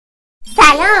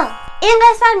سلام! این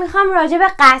قسمت میخوام راجع به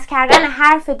قطع کردن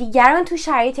حرف دیگران تو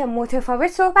شرایط متفاوت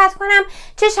صحبت کنم،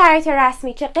 چه شرایط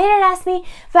رسمی چه غیر رسمی،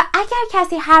 و اگر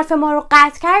کسی حرف ما رو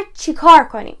قطع کرد چیکار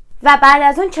کنیم و بعد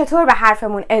از اون چطور به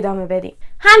حرفمون ادامه بدیم.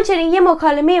 همچنین یه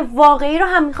مکالمه واقعی رو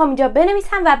هم میخوام اینجا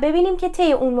بنویسم و ببینیم که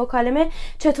طی اون مکالمه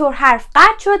چطور حرف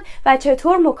قطع شد و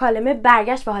چطور مکالمه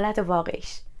برگشت به حالت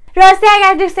واقعیش. راستی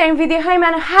اگر دوست دارین ویدیوهای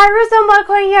منو هر روز دنبال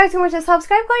کنین یادتون باشه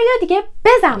سابسکرایب کنید و دیگه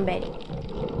بزن بریم.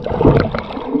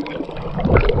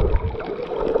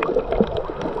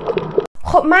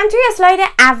 خب من توی اسلاید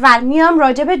اول میام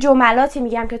راجع به جملاتی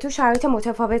میگم که تو شرایط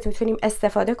متفاوت میتونیم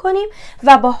استفاده کنیم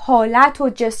و با حالت و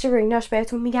جستر و ایناش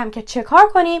بهتون میگم که چه کار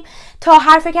کنیم تا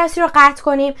حرف کسی رو قطع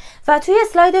کنیم، و توی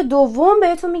اسلاید دوم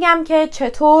بهتون میگم که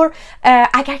چطور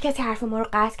اگر کسی حرف ما رو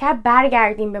قطع کرد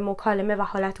برگردیم به مکالمه و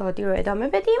حالت عادی رو ادامه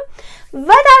بدیم، و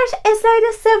در اسلاید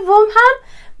سوم هم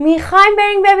میخوایم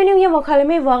بریم ببینیم یه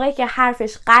مکالمه واقعی که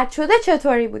حرفش قطع شده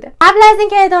چطوری بوده. قبل از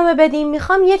اینکه ادامه بدیم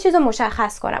میخوام یه چیز رو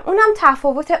مشخص کنم، اونم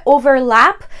تفاوت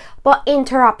overlap با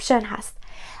interruption هست.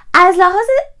 از لحاظ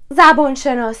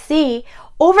زبانشناسی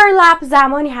overlap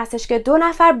زمانی هستش که دو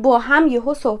نفر با هم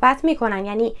یهو صحبت میکنن،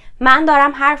 یعنی من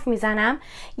دارم حرف میزنم،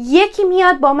 یکی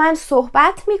میاد با من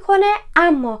صحبت میکنه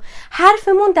اما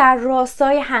حرفمون در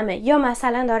راستای همه، یا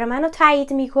مثلا داره منو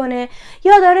تایید میکنه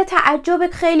یا داره تعجب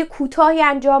خیلی کوتاهی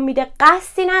انجام میده،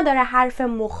 قصدی نداره حرف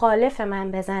مخالف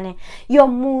من بزنه یا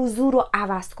موضوع رو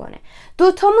عوض کنه.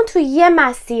 دوتامون توی یه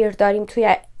مسیر داریم،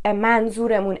 توی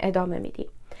منظورمون ادامه میدیم.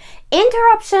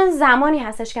 interruption زمانی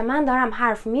هستش که من دارم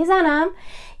حرف میزنم،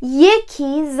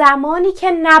 یکی زمانی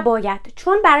که نباید،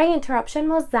 چون برای interruption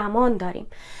ما زمان داریم،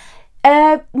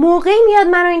 موقعی میاد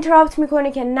منو اینتراپت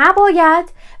میکنه که نباید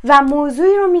و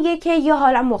موضوعی رو میگه که یا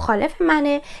حالا مخالف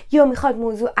منه یا میخواد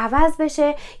موضوع عوض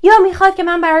بشه یا میخواد که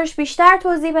من براش بیشتر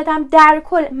توضیح بدم، در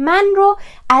کل من رو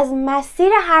از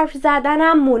مسیر حرف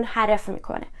زدنم منحرف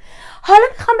میکنه. حالا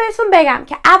میخوام بهتون بگم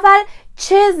که اول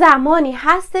چه زمانی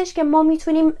هستش که ما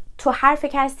میتونیم تو حرف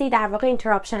کسی در واقع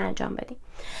اینتراپشن انجام بدیم.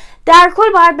 در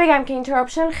کل باید بگم که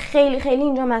اینتراپشن خیلی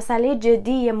اینجا مسئله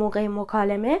جدیه. موقع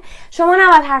مکالمه شما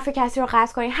نباید حرف کسی رو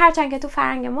قطع کنید، هرچند که تو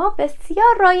فرهنگ ما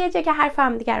بسیار رایجه که حرف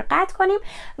هم دیگر رو قطع کنیم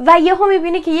و یهو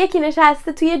میبینی که یکی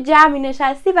نشسته توی جمعی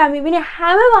نشستی و میبینی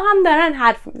همه با هم دارن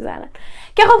حرف میزنن،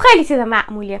 که خب خیلی چیز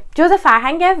معمولیه، جز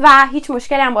فرهنگه و هیچ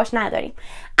مشکلی هم باش نداریم.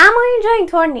 اما اینجا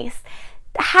اینطور نیست.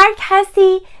 هر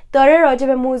کسی داره راجع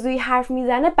به موضوعی حرف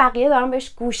میزنه، بقیه دارن بهش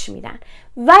گوش میدن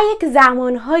و یک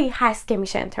زمانهایی هست که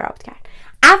میشه اینتراپت کرد.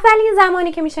 اولین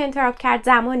زمانی که میشه اینتراپت کرد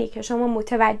زمانی که شما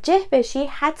متوجه بشی،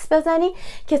 حدس بزنی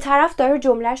که طرف داره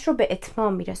جملهش رو به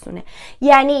اتمام میرسونه،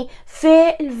 یعنی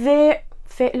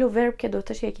فعل و ورب که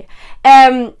دوتاش یکه،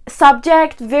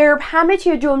 subject ورب همه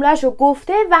چی جملهش رو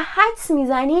گفته و حدس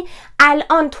میزنی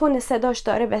الان تون صداش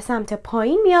داره به سمت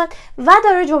پایین میاد و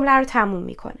داره جمله رو تموم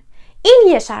میکنه. این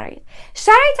یه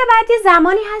شرایط بعدی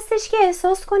زمانی هستش که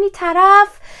احساس کنی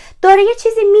طرف داره یه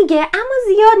چیزی میگه اما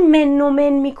زیاد من و من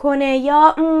میکنه،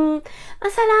 یا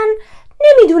مثلا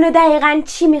نمیدونه دقیقاً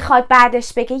چی میخواد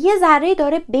بعدش بگه، یه ذره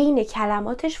داره بین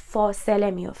کلماتش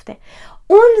فاصله میفته.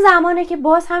 اون زمانه که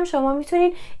باز هم شما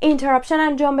میتونین اینتراپشن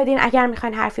انجام بدین اگر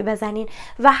میخواین حرفی بزنین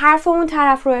و حرف اون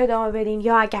طرف رو ادامه بدین،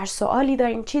 یا اگر سوالی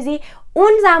دارین چیزی،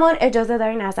 اون زمان اجازه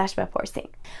دارین ازش بپرسین.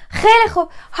 خیلی خوب،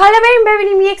 حالا بریم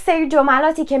ببینیم یک سری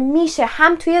جملاتی که میشه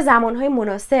هم توی زمانهای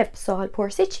مناسب سوال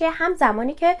پرسید چیه، هم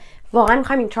زمانی که واقعا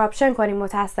میخوایم اینتراپشن کنیم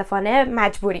متاسفانه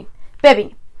مجبوریم.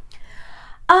 ببینیم.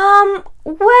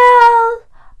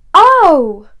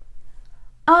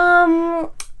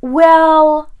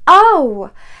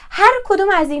 هر کدوم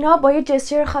از اینا با یه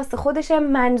جستر خاص خودشه،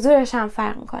 منظورش هم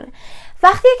فرق میکنه.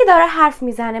 وقتی که داره حرف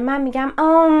میزنه من میگم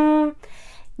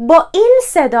با این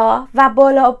صدا و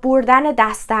بالا بردن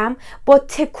دستم، با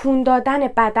تکون دادن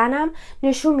بدنم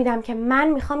نشون میدم که من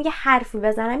میخوام یه حرفی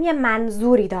بزنم، یه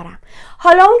منظوری دارم.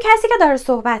 حالا اون کسی که داره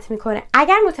صحبت میکنه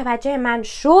اگر متوجه من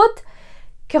شد،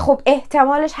 که خب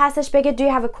احتمالش هستش بگه do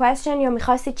you have a question، یا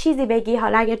میخواستی چیزی بگی،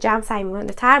 حالا اگه جمع سعی میکنه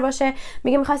تر باشه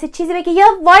میگه میخواستی چیزی بگی، یا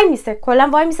وای میسه، کلا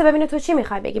وای میسه ببینه تو چی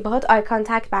میخوای بگی، باهات آی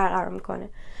کانتکت برقرار میکنه.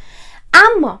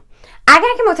 اما اگر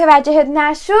که متوجه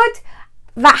نشد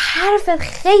و حرف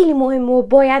خیلی مهمه و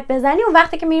باید بزنی، اون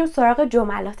وقتی که میریم سراغ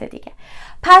جملات دیگه.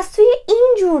 پس توی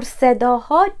این جور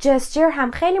صداها جستر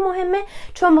هم خیلی مهمه،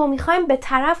 چون ما میخوایم به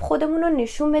طرف خودمون رو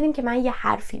نشون بدیم که من یه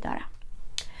حرفی دارم.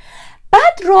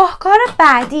 بعد راهکار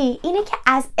بعدی اینه که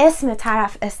از اسم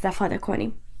طرف استفاده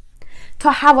کنیم تا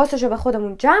حواسش رو به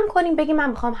خودمون جمع کنیم، بگیم من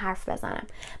میخوام حرف بزنم.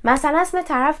 مثلا اسم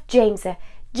طرف جیمزه.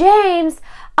 جیمز،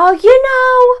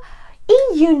 این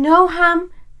you know هم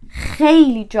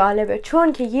خیلی جالبه،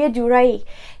 چون که یه جورایی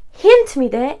هینت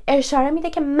میده، اشاره میده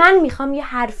که من میخوام یه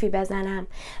حرفی بزنم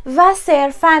و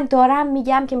صرفا دارم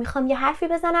میگم که میخوام یه حرفی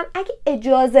بزنم، اگه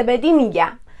اجازه بدی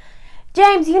میگم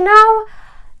James, you know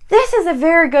this is a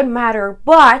very good matter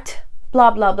but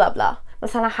blah blah blah blah.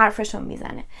 مثلا حرفشو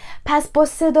میزنه. پس با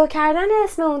صدا کردن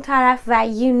اسم اون طرف و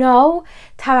you know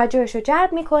توجهشو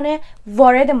جلب میکنه،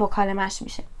 وارد مکالمش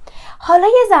میشه. حالا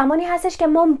یه زمانی هستش که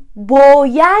ما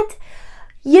باید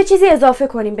یه چیزی اضافه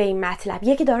کنیم به این مطلب.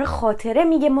 یکی داره خاطره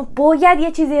میگه، ما باید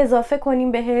یه چیزی اضافه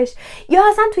کنیم بهش، یا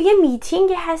اصلا توی یه میتینگ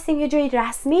هستیم، یه جای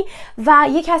رسمی و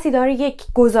یه کسی داره یک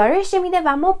گزارش میده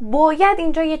و ما باید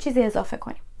اینجا یه چیزی اضافه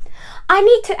کنیم. I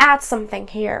need to add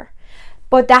something here.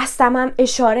 با دستم هم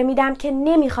اشاره میدم که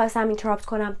نمیخواستم اینتراپت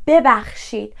کنم،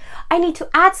 ببخشید. I need to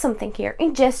add something here.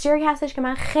 این جستری هستش که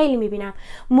من خیلی میبینم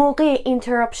موقع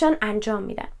اینتراپشن انجام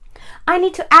میدن. I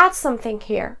need to add something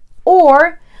here.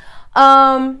 Or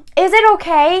is it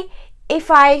okay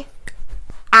if I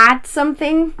add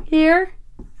something here?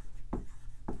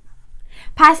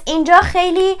 پس اینجا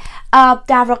خیلی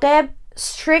در واقع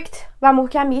strict و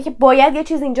محکم میگه که باید یه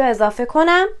چیز اینجا اضافه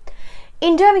کنم.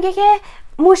 اینجا میگه که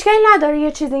مشکل نداره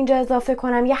یه چیز اینجا اضافه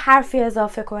کنم، یه حرفی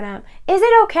اضافه کنم. Is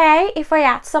it okay if I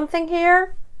add something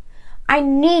here? I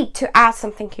need to add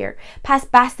something here. پس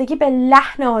بستگی به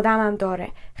لحن آدمم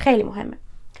داره، خیلی مهمه.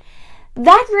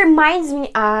 That reminds me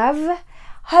of.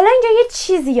 حالا اینجا یه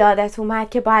چیزی یادت اومد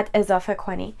که باید اضافه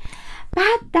کنی.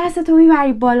 بعد دستتو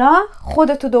میبری بالا،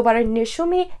 خودتو دوباره نشون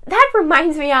میدی. That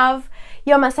reminds me of.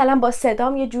 یا مثلا با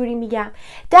صدام یه جوری میگم.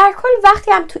 در کل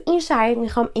وقتی هم تو این شرایط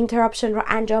میخوام اینتراپشن رو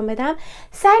انجام بدم،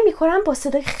 سعی میکنم با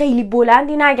صدای خیلی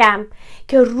بلندی نگم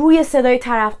که روی صدای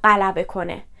طرف غلبه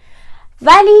کنه،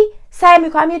 ولی سعی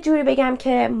میکنم یه جوری بگم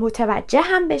که متوجه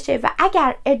هم بشه و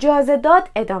اگر اجازه داد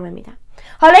ادامه میدم.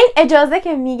 حالا این اجازه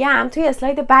که میگم توی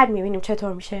اسلاید بعد میبینیم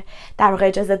چطور میشه در واقع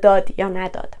اجازه داد یا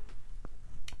نداد.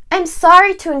 I'm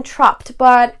sorry to interrupt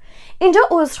but. اینجا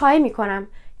عذرخواهی میکنم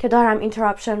که دارم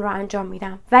اینتراپشن رو انجام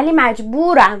میدم ولی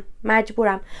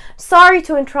مجبورم. Sorry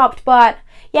to interrupt but.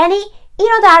 یعنی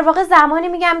اینو در واقع زمانی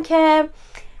میگم که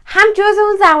هم جز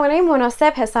اون زمانهای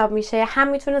مناسب حساب میشه، هم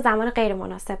میتونه زمان غیر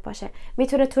مناسب باشه.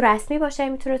 میتونه تو رسمی باشه،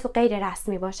 میتونه تو غیر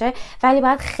رسمی باشه، ولی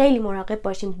باید خیلی مراقب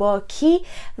باشیم با کی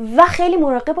و خیلی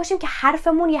مراقب باشیم که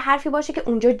حرفمون یه حرفی باشه که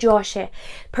اونجا جاشه،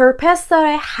 پرپس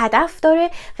داره، هدف داره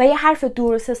و یه حرف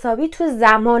درست حسابی تو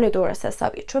زمان درست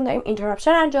حسابی، چون داریم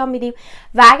اینتراپشن انجام میدیم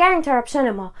و اگر اینتراپشن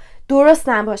ما درست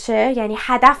نباشه، یعنی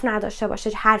هدف نداشته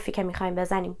باشه، حرفی که میخوایم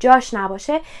بزنیم جاش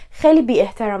نباشه، خیلی بی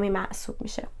احترامی محسوب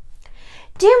میشه.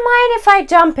 Do you mind if I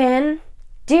jump in?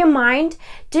 Do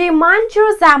you mind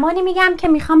رو زمانی میگم که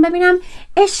میخوام ببینم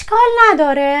اشکال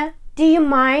نداره. Do you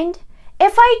mind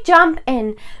if I jump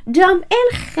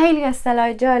in خیلی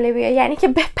اصطلاح جالبیه، یعنی که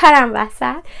بپرم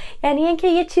وسط، یعنی اینکه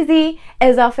یه چیزی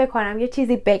اضافه کنم، یه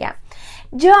چیزی بگم.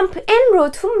 jump in رو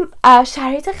تو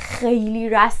شرایط خیلی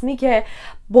رسمی که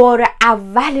بار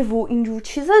اول و اینجور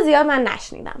چیزا زیاد من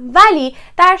نشنیدم، ولی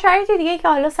در شرایط دیگه که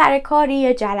حالا سر کاری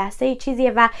یه جلسه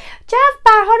چیزیه و جو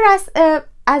به هر حال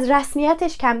از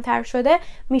رسمیتش کمتر شده،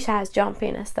 میشه از jump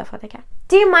in استفاده کرد.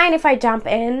 Do you mind if I jump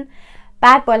in؟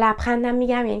 بعد با لبخندم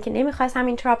میگم، یعنی که نمیخواستم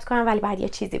اینتراپت کنم ولی بعد یه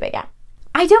چیزی بگم.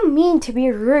 I don't mean to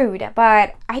be rude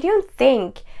but I don't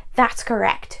think that's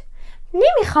correct.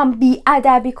 نمیخوام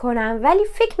بی‌ادبی کنم ولی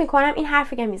فکر میکنم این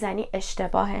حرفی که میزنی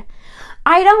اشتباهه.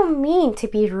 I don't mean to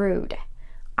be rude.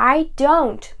 I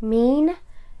don't mean،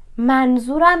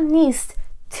 منظورم نیست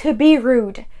to be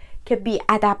rude که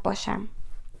بی‌ادب باشم.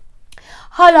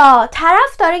 حالا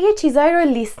طرف داره یه چیزایی رو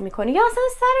لیست میکنه، یا اصلا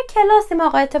سر کلاس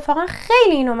ما، اتفاقا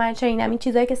خیلی اینو من شنیدم، این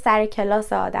چیزایی که سر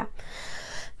کلاس آدم،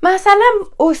 مثلا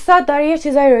استاد داره یه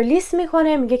چیزایی رو لیست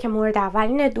میکنه، میگه که مورد اول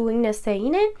اینه، دو اینه، سه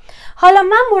اینه. حالا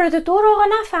من مورد دو رو آقا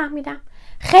نفهمیدم،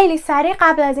 خیلی سریع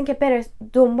قبل از اینکه بره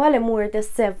دنبال مورد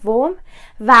سوم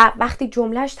و وقتی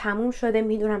جملهش تموم شده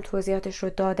میدونم توضیحاتش رو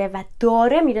داده و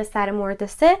داره میره سر مورد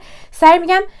سه، سریع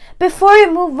میگم before you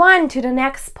move on to the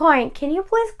next point can you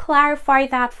please clarify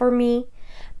that for me?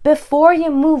 Before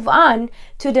you move on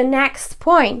to the next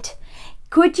point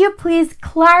could you please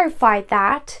clarify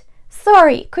that?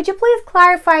 Sorry, could you please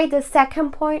clarify the second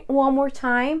point one more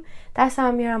time?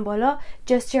 دستم میارم بالا،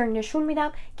 جستر نشون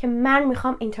میدم که من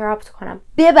میخوام اینتراپت کنم،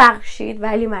 ببخشید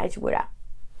ولی مجبورم.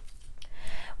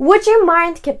 Would you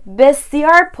mind که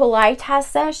بسیار polite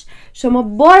هستش، شما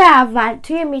بار اول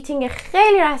توی میتینگ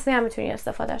خیلی رسمی هم میتونی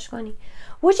استفادهش کنی.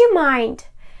 Would you mind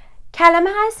کلمه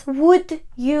هست would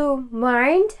you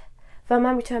mind و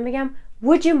من میتونم بگم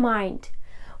would you mind.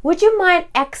 Would you mind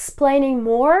explaining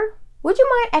more? Would you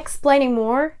mind explaining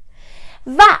more?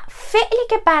 و فعلی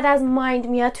که بعد از mind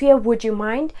میاد توی would you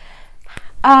mind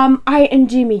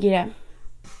ing میگیره.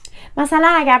 مثلا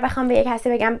اگر بخوام به یک کسی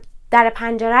بگم در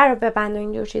پنجره رو ببند و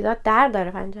اینجور چیزا، در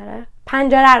داره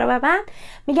پنجره رو ببند،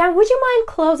 میگم would you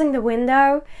mind closing the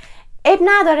window. اب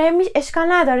نداره،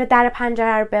 اشکال نداره در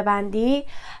پنجره رو ببندی.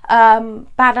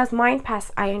 بعد از mind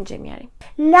پس ing میاریم.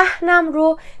 لحنم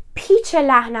رو، پیچ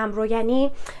لحنم رو،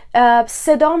 یعنی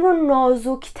صدام رو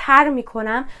نازکتر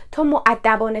میکنم تا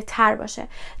مؤدبانه تر باشه.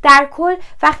 در کل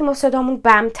وقتی ما صدامون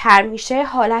بمتر میشه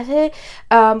حالت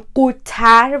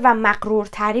قدتر و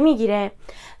مغرورتری میگیره.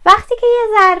 وقتی که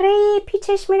یه ذره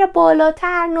پیچش میره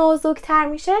بالاتر، نازکتر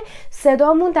میشه،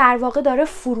 صدامون در واقع داره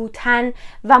فروتن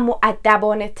و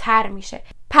مؤدبانه تر میشه.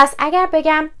 پس اگر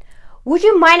بگم would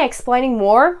you mind explaining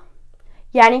more،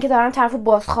 یعنی که دارم طرفو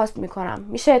بازخواست میکنم،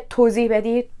 میشه توضیح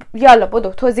بدی؟ یالا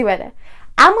بدو توضیح بده.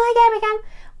 اما اگر بگم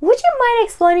would you mind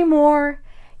explaining more،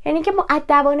 یعنی که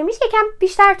مؤدبانه میشه یکم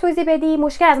بیشتر توضیح بدی،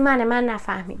 مشکل از من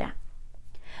نفهمیدم.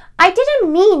 I didn't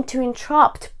mean to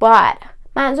interrupt but،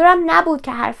 منظورم نبود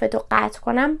که حرفتو قطع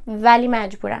کنم ولی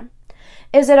مجبورم.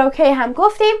 Is it okay هم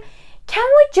گفتیم. Can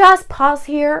we just pause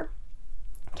here؟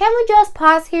 Can we just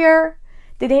pause here؟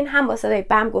 دیدین هم با صدای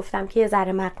بم گفتم که یه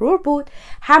ذره مغرور بود،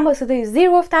 هم با صدای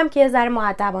زیر گفتم که یه ذره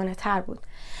مؤدبانه تر بود.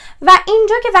 و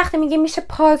اینجا که وقتی میگه میشه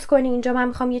پاز کنی، اینجا من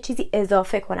میخوام یه چیزی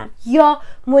اضافه کنم یا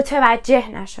متوجه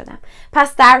نشدم.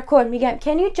 پس در کل میگم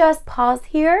can you just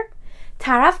pause here؟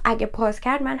 طرف اگه پاز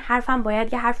کرد من حرفم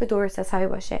باید یه حرف درست حسابی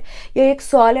باشه یا یک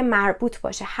سوال مربوط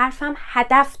باشه، حرفم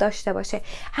هدف داشته باشه.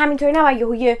 همینطوری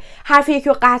نباید یه حرف یکی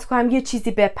رو قطع کنم یه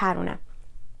چیزی بپرونم.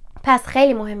 پس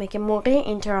خیلی مهمه که موقع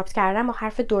اینتراپت کردن با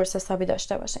حرف درست حسابی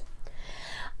داشته باشه.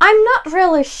 I'm not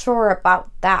really sure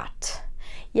about that.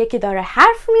 یکی داره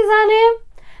حرف میزنه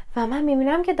و من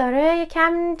میبینم که داره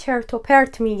یکم چرت و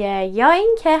پرت میگه یا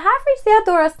این که حرفش زیاد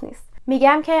درست نیست.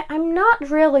 میگم که I'm not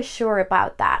really sure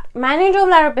about that. من این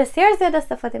جمله رو بسیار زیاد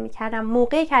استفاده میکردم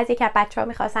موقعی که از یک از بچه‌ها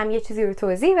میخواستم یه چیزی رو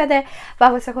توضیح بده و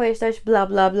واسه خودش داشت بلا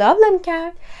بلا بلا بلا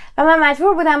میکرد و من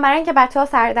مجبور بودم برای اینکه بچه‌ها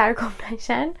سر در گم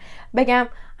نشن بگم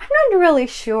I'm not really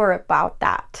sure about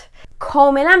that.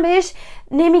 کاملا بهش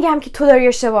نمیگم که تو داری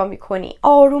اشتباه میکنی،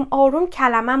 آروم آروم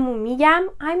کلمه‌مو میگم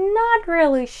I'm not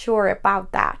really sure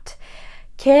about that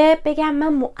که بگم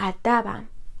من مؤدبم.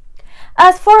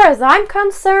 As far as I'm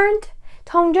concerned،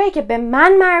 تا اونجایی که به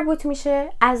من مربوط میشه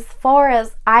as far as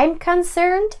I'm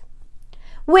concerned.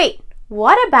 Wait,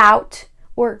 what about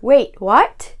or wait,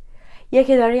 what؟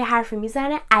 یکی داره یه حرفی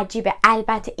میزنه عجیبه.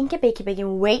 البته این که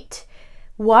بگیم wait,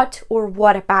 what or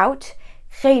what about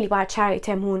خیلی باید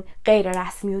شرایطمون غیر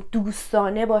رسمی و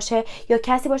دوستانه باشه یا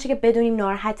کسی باشه که بدونیم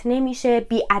ناراحت نمیشه،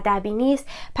 بی‌ادبی نیست.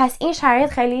 پس این شرایط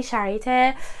خیلی شرایط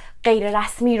غیر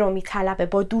رسمی رو میطلبه.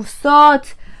 با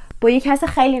دوستات، با یه کسی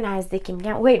خیلی نزدیکی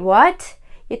میگم wait what،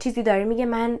 یه چیزی داره میگه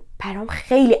من برام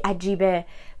خیلی عجیبه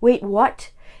wait what،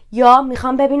 یا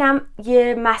میخوام ببینم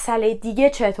یه مسئله دیگه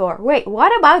چطور wait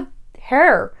what about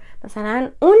her،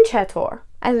 مثلا اون چطور،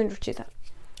 از اینجور چیزا.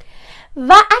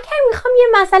 و اگر میخوام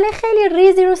یه مسئله خیلی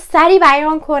ریزی رو سریع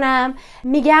بیان کنم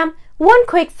میگم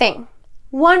one quick thing،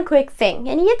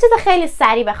 یعنی یه چیز خیلی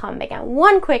سریع بخوام بگم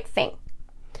one quick thing.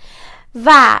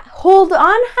 و hold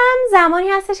on هم زمانی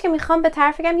هستش که میخوام به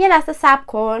طرف بگم یه لحظه صبر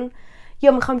کن،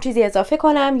 یا میخوام چیزی اضافه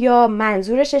کنم، یا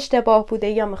منظورش اشتباه بوده،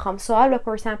 یا میخوام سوال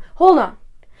بپرسم hold on.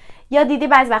 یا دیدی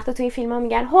بعض وقتا توی فیلم ها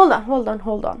میگن hold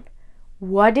on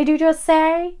what did you just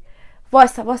say،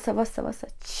 واسه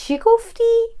چی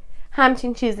گفتی؟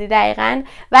 همچین چیزی دقیقاً،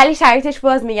 ولی شرایطش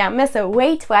باز میگم مثل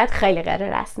wait باید خیلی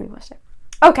غیر رسمی باشه.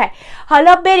 اوکی،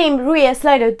 حالا بریم روی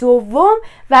اسلاید دوم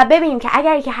و ببینیم که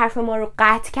اگر یکی حرف ما رو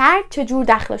قطع کرد چجور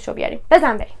دخلش رو بیاریم.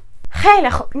 بزن بریم. خیلی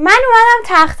خوب، من اومدم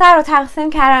تخته رو تقسیم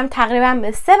کردم تقریبا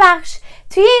به 3 بخش.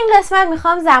 توی این قسمت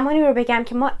میخوام زمانی رو بگم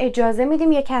که ما اجازه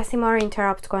میدیم یه کسی ما رو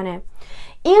اینتراپت کنه.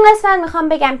 این قسمت میخوام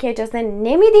بگم که اجازه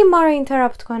نمیدیم ما رو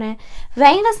اینتراپت کنه و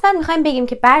این قسمت میخوایم بگیم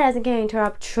که بعد از اینکه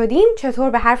اینتراپت شدیم چطور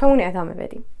به حرفمون ادامه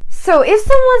بدیم. So if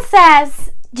someone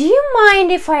says, do you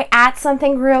mind if I add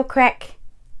something real quick?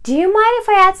 Do you mind if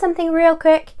I add something real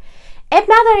quick? اب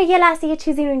نداره یه لحظه یه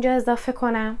چیزی رو اینجا اضافه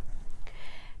کنم.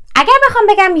 اگر بخوام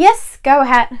بگم yes, go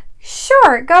ahead.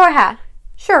 Sure, go ahead.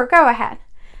 Sure, go ahead.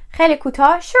 خیلی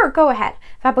کوتاه sure, go ahead.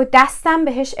 و با دستم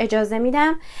بهش اجازه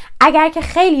میدم. اگر که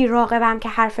خیلی راغبم که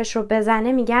حرفش رو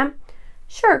بزنه میگم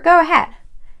sure, go ahead.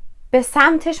 به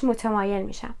سمتش متمایل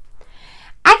میشم.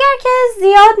 اگر که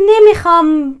زیاد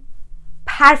نمیخوام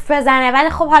حرف بزنه ولی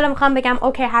خب حالا میخوام بگم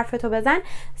اوکی حرفتو بزن،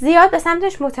 زیاد به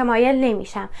سمتش متمایل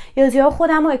نمیشم یا زیاد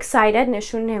خودم رو excited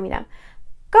نشون نمیدم.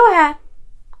 Go ahead.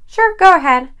 Sure, go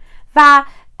ahead. و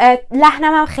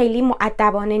لحنم هم خیلی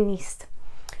مؤدبانه نیست.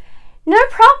 No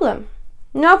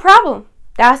problem.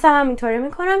 دستم هم اینطوری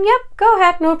میکنم. Yep, go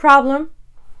ahead, no problem.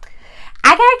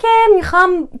 اگر که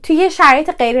میخوام توی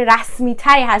شرایط غیر رسمی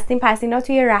تری هستیم، پس اینا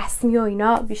توی رسمی و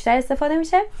اینا بیشتر استفاده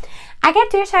میشه. اگر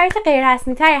توی شرایط غیر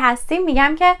رسمی تری هستیم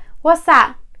میگم که what's that؟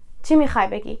 چی میخوای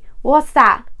بگی؟ what's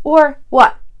that or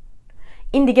what؟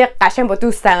 این دیگه قشنگ با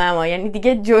دوستم، اما یعنی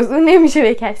دیگه جزو نمیشه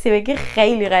به کسی بگی،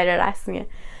 خیلی غیر رسمیه.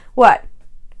 what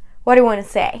do you want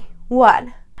to say؟ what؟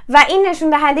 و این نشون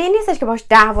دهنده این نیستش که باش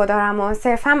دعوا دارم و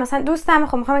صرفا مثلا دوستم،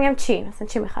 خب میخوام بگم چی، مثلا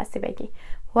چی میخواستی بگی؟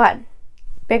 what؟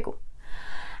 بگو.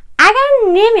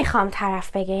 اگر نمیخوام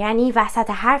طرف بگه، یعنی وسط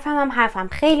حرفم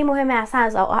خیلی مهمه،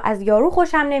 اصلا از یارو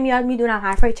خوشم نمیاد، میدونم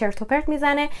حرفای چرت و پرت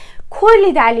میزنه،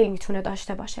 کلی دلیل میتونه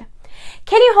داشته باشه.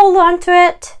 Can you hold on to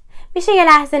it؟ میشه یه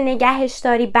لحظه نگهش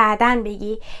داری بعدن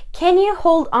بگی Can you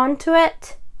hold on to it؟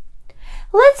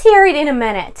 Let's hear it in a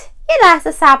minute. یه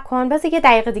لحظه صبر کن، بذار یه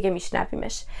دقیقه دیگه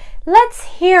میشنویمش.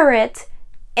 Let's hear it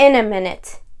in a minute.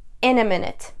 In a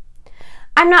minute.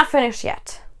 I'm not finished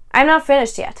yet. I'm not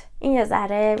finished yet. این یه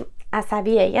ذره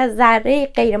عصبیه، یه ذره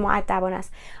غیر مؤدبانه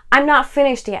است. I'm not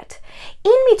finished yet.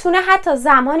 این میتونه حتی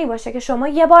زمانی باشه که شما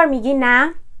یه بار میگی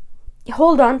نه،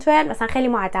 hold on to it، مثلا خیلی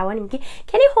مؤدبانه میگی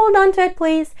Can you hold on to it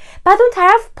please؟ بعد اون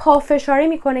طرف پافشاری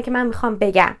میکنه که من میخوام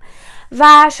بگم و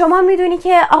شما میدونی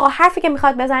که آقا حرفی که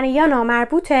میخواد بزنه یا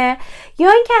نامربوطه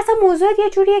یا اینکه اصلا موضوع یه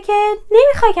جوریه که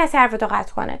نمیخوای کسی حرفتو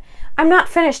قطع کنه. I'm not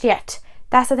finished yet.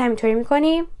 دستت همینطوری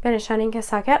میکنی به نشانه اینکه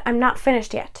ساکت. I'm not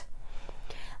finished yet.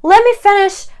 Let me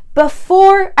finish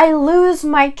before I lose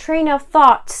my train of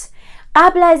thoughts.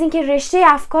 قبل از اینکه رشته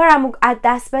افکارم از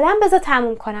دست بدم بذار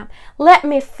تموم کنم. Let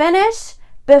me finish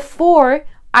before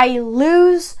I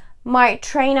lose my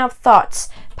train of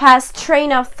thoughts. پس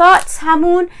train of thoughts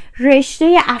همون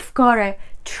رشته افکاره.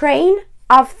 train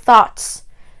of thoughts.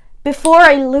 Before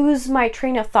I lose my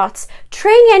train of thoughts.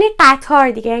 train یعنی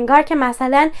قطار دیگه، انگار که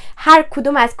مثلا هر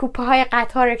کدوم از کوپه های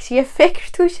قطار یه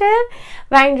فکر توشه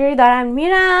و اینجوری دارن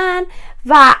میرن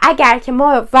و اگر که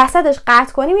ما وسطش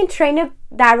قطع کنیم این ترین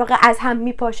در واقع از هم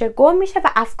میپاشه، گم میشه و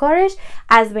افکارش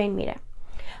از بین میره.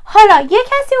 حالا یه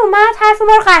کسی اومد حرف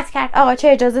ما رو قطع کرد، آقا چه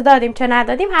اجازه دادیم چه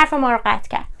ندادیم حرف ما رو قطع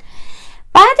کرد.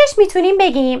 بعدش میتونیم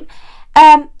بگیم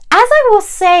as I was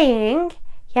saying،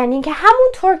 یعنی اینکه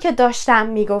همونطور که داشتم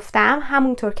میگفتم،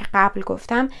 همونطور که قبل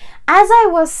گفتم as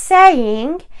I was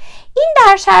saying، این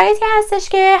در شرایطی هستش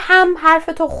که هم حرف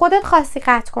تو خودت خواستی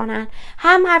قطع کنن،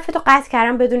 هم حرف تو قطع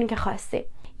کردن بدون اینکه خواستی.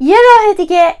 یه راه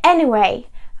دیگه anyway،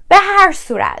 به هر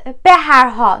صورت، به هر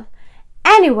حال.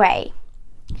 anyway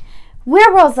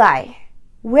where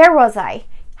was I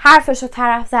حرفشو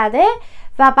طرف زده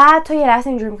و بعد تو یه لحظه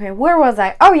اینجوری میکنی where was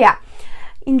I oh yeah،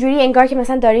 اینجوری انگار که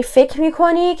مثلا داری فکر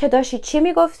میکنی که داشتی چی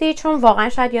میگفتی، چون واقعا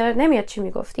شاید یادت نمیاد چی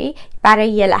میگفتی برای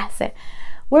یه لحظه.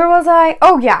 where was I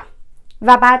oh yeah،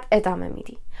 و بعد ادامه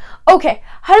میدی. اوکی،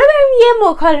 حالا بریم یه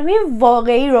مکالمه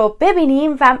واقعی رو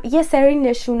ببینیم و یه سری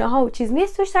نشونه ها و چیز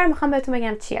نیست توش دارم، میخوام بهتون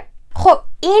بگم چیه. خب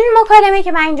این مکالمه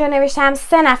که من اینجا نوشتم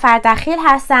 3 نفر دخیل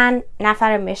هستن،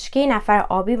 نفر مشکی، نفر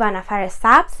آبی و نفر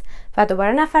سبز و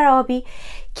دوباره نفر آبی،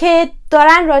 که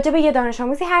دارن راجع به یه دانش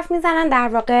آموزی حرف میزنن. در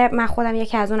واقع من خودم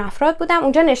یکی از اون افراد بودم،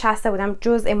 اونجا نشسته بودم،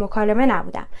 جزء مکالمه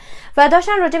نبودم و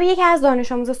داشتن راجع به یکی از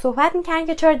دانش آموزا صحبت میکردن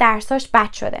که چرا درساش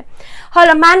بد شده.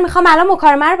 حالا من میخوام الان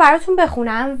مکالمه رو براتون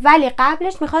بخونم، ولی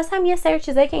قبلش میخواستم یه سری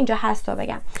چیزایی که اینجا هست رو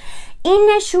بگم. این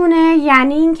نشونه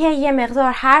یعنی اینکه یه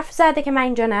مقدار حرف زده که من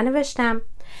اینجا ننوشتم.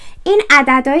 این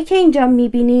عددهایی که اینجا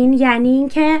میبینین یعنی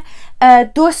اینکه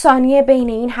 2 ثانیه بین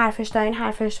این حرفش تا این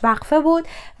حرفش وقفه بود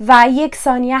و 1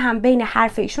 ثانیه هم بین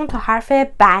حرف ایشون تا حرف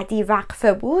بعدی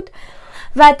وقفه بود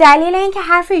و دلیل اینکه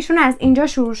حرف ایشون از اینجا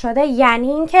شروع شده یعنی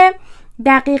اینکه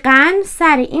دقیقاً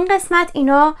سر این قسمت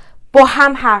اینا با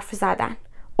هم حرف زدن،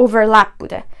 اوورلپ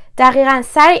بوده، دقیقاً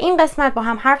سر این قسمت با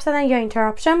هم حرف زدن یا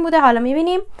اینتراپشن بوده. حالا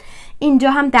میبینیم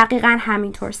اینجا هم دقیقاً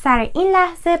همینطور سر این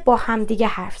لحظه با هم دیگه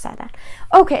حرف زدن.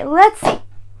 Okay, let's see.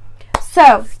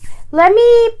 So, let me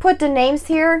put the names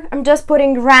here. I'm just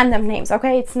putting random names,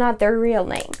 okay? It's not their real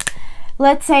name.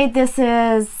 Let's say this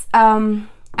is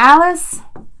Alice.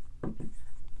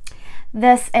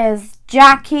 This is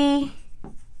Jackie.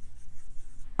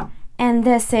 And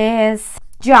this is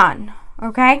John,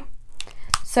 okay?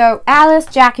 So, Alice,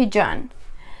 Jackie, John.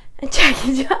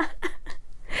 Jackie, John.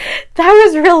 That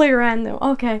was really random.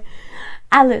 Okay.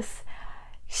 Alice.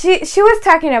 She was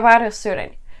talking about a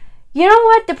student. You know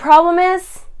what the problem is?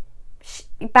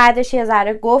 بعدش یه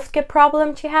ذره گفت که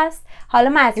problem چی هست. حالا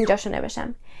من از اینجاشو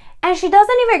نوشتم. And she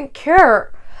doesn't even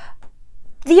care.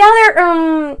 The other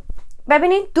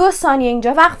ببینید 2 ثانیه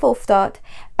اینجا وقف افتاد.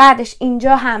 بعدش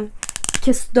اینجا هم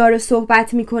که داره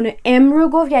صحبت میکنه ام رو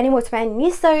گفت، یعنی مطمئن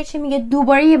نیست داره چی میگه.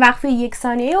 دوباره یه وقفه 1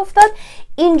 ثانیه افتاد.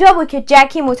 اینجا بود که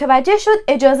جکی متوجه شد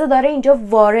اجازه داره اینجا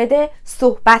وارد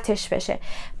صحبتش بشه.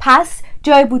 پس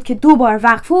جایی بود که 2 بار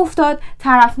وقفه افتاد،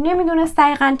 طرف نمیدونست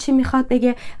دقیقاً چی میخواد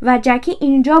بگه و جکی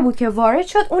اینجا بود که وارد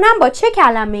شد، اونم با چه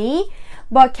کلمه‌ای؟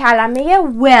 با کلمه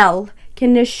well که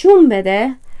نشون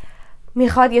بده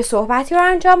میخواد یه صحبتی رو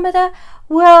انجام بده.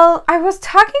 Well, I was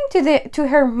talking to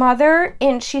her mother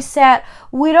and she said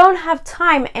we don't have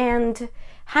time and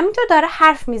همینطور داره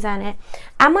حرف میزنه،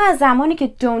 اما از زمانی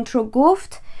که don't رو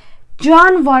گفت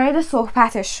جان وارد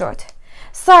صحبتش شد.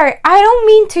 Sorry, I don't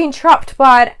mean to interrupt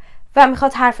but و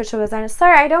میخواد حرفش رو بزنه.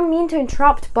 Sorry, I don't mean to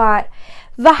interrupt but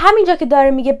و همینجا که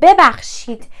داره میگه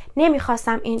ببخشید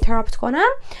نمیخواستم اینتراپت کنم،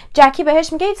 جکی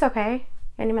بهش میگه it's okay،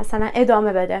 یعنی مثلا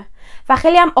ادامه بده و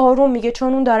خیلی هم آروم میگه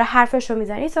چون اون داره حرفش رو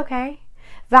میزنه it's okay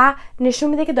و نشون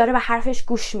میده که داره به حرفش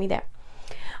گوش میده.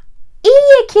 این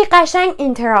یکی قشنگ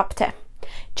اینتراپته،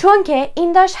 چون که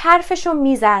این داشت حرفشو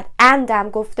میزد، اندم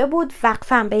گفته بود،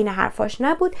 وقفم بین حرفاش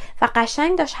نبود و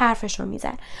قشنگ داشت حرفشو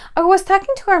میزد. I was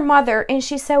talking to her mother and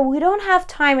she said we don't have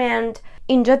time and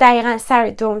اینجا دقیقا سر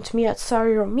don't میاد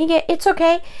sorry رو میگه it's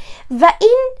okay و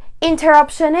این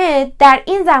اینتراپشنه در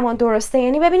این زمان درسته،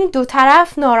 یعنی ببینید دو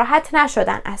طرف ناراحت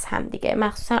نشدن از هم دیگه،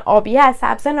 مخصوصا آبیه از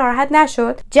سبزه ناراحت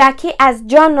نشد، جکی از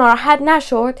جان ناراحت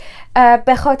نشد،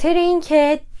 به خاطر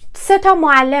اینکه 3 تا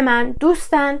معلمن،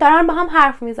 دوستن، دارن با هم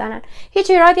حرف میزنن،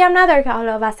 هیچ ایرادی هم نداره که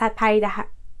حالا پرید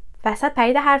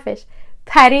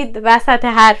وسط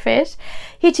حرفش،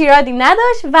 هیچ ایرادی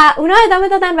نداشت و اونا ادامه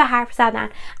دادن و حرف زدن.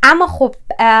 اما خب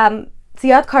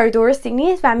زیاد کار درستی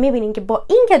نیست و میبینین که با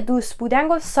این که دوست بودن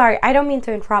گفت sorry I don't mean to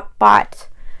interrupt but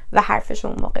و حرفش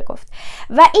اون موقع گفت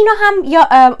و اینو هم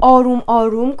یا آروم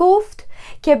آروم گفت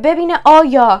که ببینه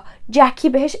آیا جکی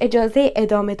بهش اجازه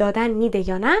ادامه دادن میده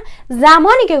یا نه.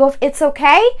 زمانی که گفت it's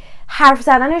okay حرف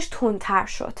زدنش تندتر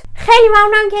شد. خیلی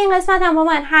ممنونم که این قسمت هم با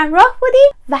من همراه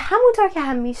بودید و همونطور که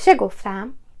همیشه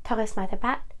گفتم تا قسمت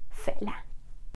بعد فعلا.